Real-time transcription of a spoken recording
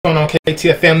Going on,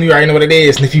 KTF family? You already know what it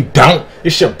is, and if you don't,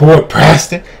 it's your boy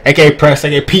Preston, aka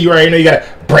Preston, aka P. You already know you gotta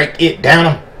break it down.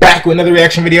 I'm back with another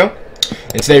reaction video,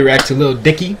 and today we react to Lil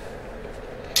Dicky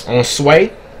on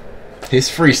Sway, his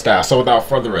freestyle. So without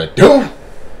further ado,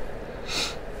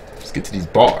 let's get to these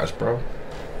bars, bro.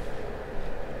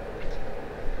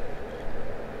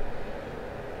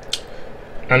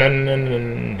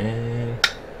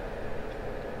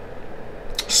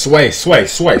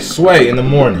 Sway in the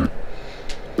morning.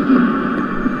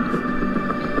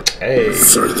 Hey.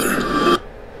 Further.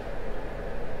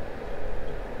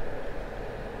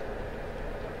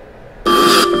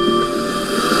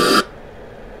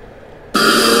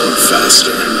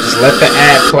 Faster. Just let the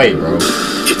ad play, bro.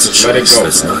 It's just a let it choice go,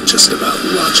 that's bro. not just about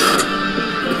logic.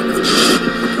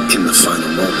 In the final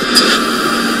moment,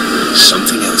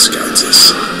 something else guides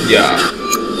us. Yeah.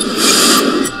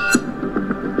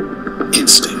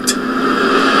 Instinct.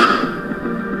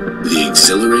 The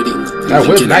exhilarating That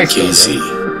was nice, KZ.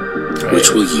 though,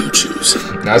 Which will you choose?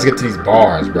 Now let's get to these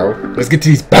bars, bro. Let's get to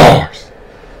these bars.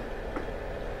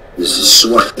 This is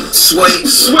Sway.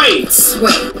 Sway.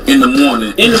 In the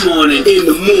morning.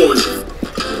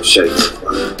 Shake.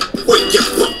 Wake your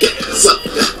fuck ass up.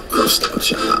 Crust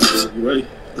out your eyes. You ready?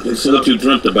 This is what you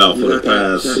dreamt about for the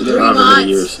past however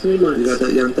many years. 3 months. You got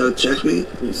that Young Thug check me?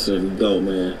 Yes, there we go,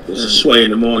 man. This is Sway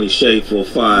in the morning, Shade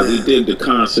 45. We dig the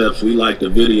concepts, we like the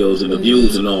videos and the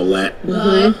views and all that.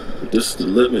 This is the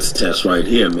litmus test right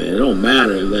here, man. It don't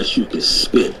matter unless you can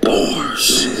spit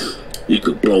bars. You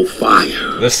could blow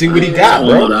fire. Let's see what he got, All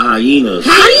bro. the hyenas.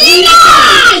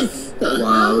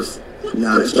 Wow.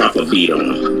 Now Let's drop a beat on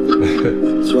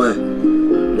them. Sway.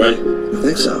 Right? I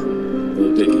think so.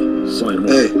 Lil Dicky. Sway in the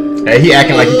morning. Hey. Hey, he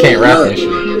acting like he can't rap and shit.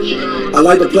 I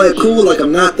like to play it cool like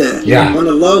I'm not that. Yeah. On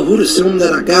the low, who'd assume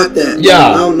that I got that?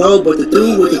 Yeah. I don't know, but the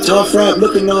dude with the tough rap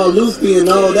looking all loopy and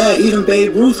all that, even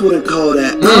Babe Ruth wouldn't call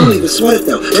that. I don't even sweat it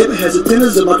though. Even hesitant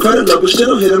as my credit low, but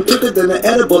shit'll hit him quicker than an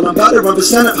edible. I'm about to run for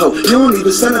Senate ho. You don't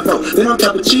even Senate vote. Then on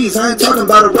top of cheese, I ain't talking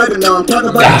about oregano. I'm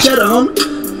talking about the cheddar, homie.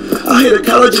 I hit a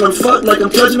college and I'm fucked like I'm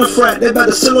pledging a frat. They about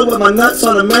to silhouette my nuts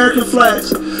on American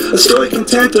flags. A story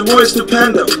content and more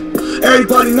stupendo.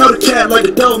 Everybody know the cat like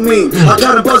a dope meme. I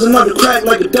got him buzzing up the crack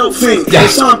like a dope fiend. They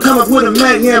saw him come up with a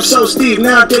Mac, yeah, I'm so Steve.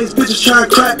 Nowadays bitches try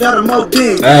and crack, got a mo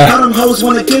ding. How them hoes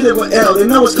wanna get it with L. They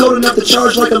know it's cold enough to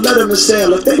charge like a Letterman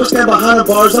sale. If they go stand behind the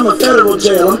bars, I'm a federal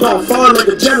jail. I'm going far like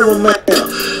a general mail.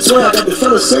 Swear I got the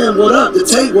fella saying what up, the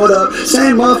tape what up.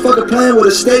 Same motherfucker playing with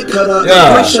a steak cut up.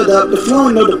 Wait, shut up, the flow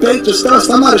ain't no debate, just us.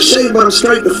 I'm out of shape, but I'm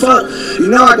straight the fuck. You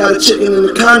know I got a chicken in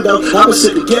the condo. I was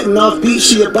sick of getting off beat,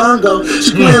 she a bongo.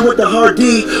 She playing with the hard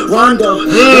D, Rondo.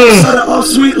 Set her off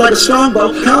sweet like a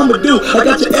strongbow. How I'ma do? I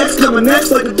got your ex coming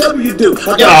next like a W do.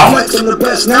 I got flex, I'm the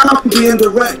best. Now I'm being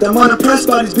direct. I'm unimpressed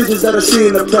by these bitches that are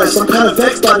seeing the press. I'm kinda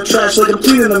vexed by the trash like I'm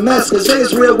cleaning a mess. Cause they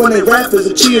is real when they rap as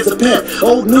a chi is a pet.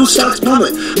 Old new socks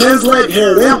plummet. Men's leg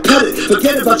hair, they don't cut it.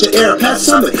 Forget about your air, past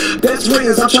summit. Best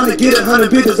ratings, I'm trying to get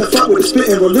 100 bitches that fuck with the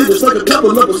spitting religious. Like a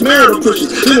couple of us marital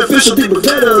Christians. Beneficial deep with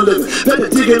better living. Better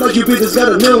dig it like you bitches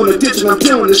got a mill in the ditch. And I'm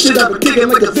killing the shit out of kicking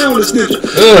like a villainous ninja.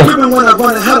 Gripping when I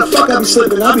run it, how the fuck I be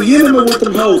slipping? I be intimate with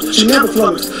them hoes, she never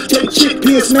flummox. Take chick,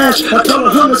 pee and smash, I call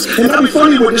her hummus. And I be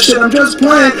funny with this shit, I'm just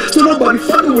playing. So nobody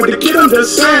fucking with the kid, I'm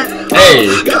just saying.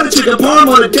 Got a chicken parm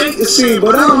on a date it seems,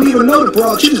 but I don't even know the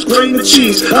broad, she just grating the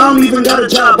cheese. I don't even got a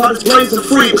job, I just blazing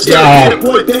free. But still, the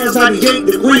boy dance 98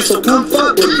 degrees, so come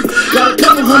fuck with me. Got a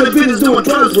couple hundred bitches doing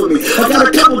drugs with me. I got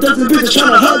a couple dozen bitches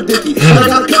trying to hug Dicky. And I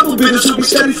got a couple bitches who be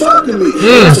steady fucking me.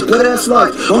 That's a good ass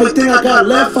life. Only thing I got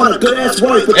left on a good ass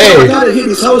wife. But I gotta hit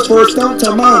these hoes first, don't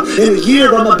tell mom. In a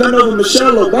year, I'ma bend over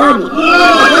Michelle Obama.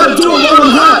 I gotta do it while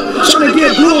I'm hot. Trying to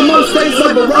get blue in most states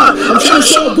like a rock. I'm trying to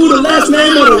show Boo the last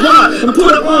name on the rock. And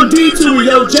put it on D2,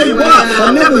 yo, JY.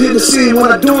 I never hit the scene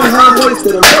when I'm doing high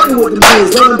wasted. I'm fucking with the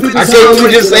dudes. I can't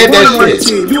believe you just said that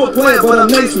shit. You a player, but I'm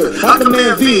Naismith. I'm the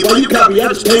man V. While you copy, I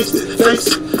just paste it. Face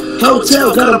it. Hotel,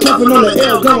 got him puffin' on the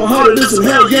L, going harder than some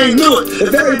hell, you ain't knew it.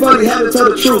 If everybody had to tell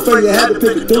the truth, and you had to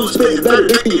pick a dude, spit it better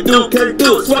than you do, can't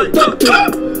do it, so what don't do it.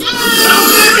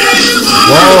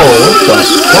 Whoa, what the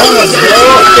fuck, bro?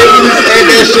 I think you said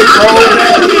that shit, bro.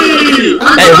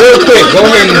 Hey, real quick, go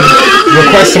ahead and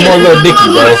request some more Lil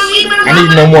Dicky, bro. I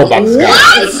need to know more about this guy.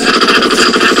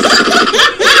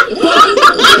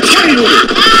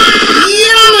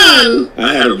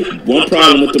 I had one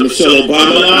problem with the Michelle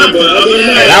Obama line, but other than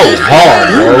that was hard,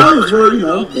 bro.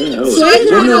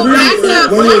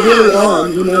 When you're really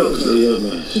on, who knows?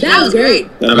 That was great.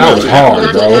 That was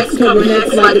hard, bro. X cover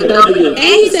next like a W. And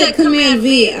he said Command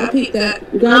V. I peeped that.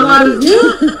 You got a lot of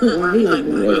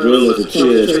Drill with the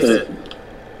cheers.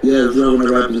 Yeah, it's real when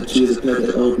the rappers achieve the pet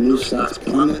that old new stocks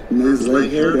plummet. Men's leg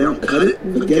hair, they don't cut it.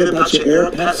 Forget about your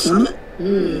air pat summit.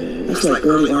 That's like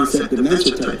early onset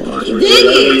dementia type art.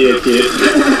 Diggy! Yeah, kid.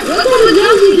 What kind of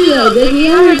jokes you do, Diggy?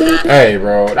 I heard that. Hey,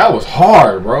 bro, that was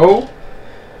hard, bro.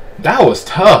 That was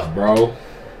tough, bro.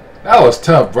 That was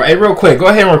tough, bro. Hey, real quick, go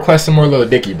ahead and request some more Lil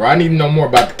Dicky, bro. I need to know more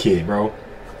about the kid, bro.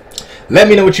 Let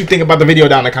me know what you think about the video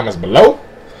down in the comments below.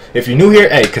 If you're new here,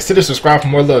 hey, consider subscribing for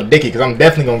more Lil Dicky, because I'm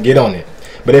definitely going to get on it.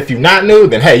 But if you're not new,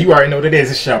 then hey, you already know what it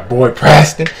is. It's your boy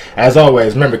Preston. As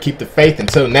always, remember, keep the faith.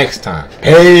 Until next time.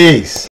 Peace.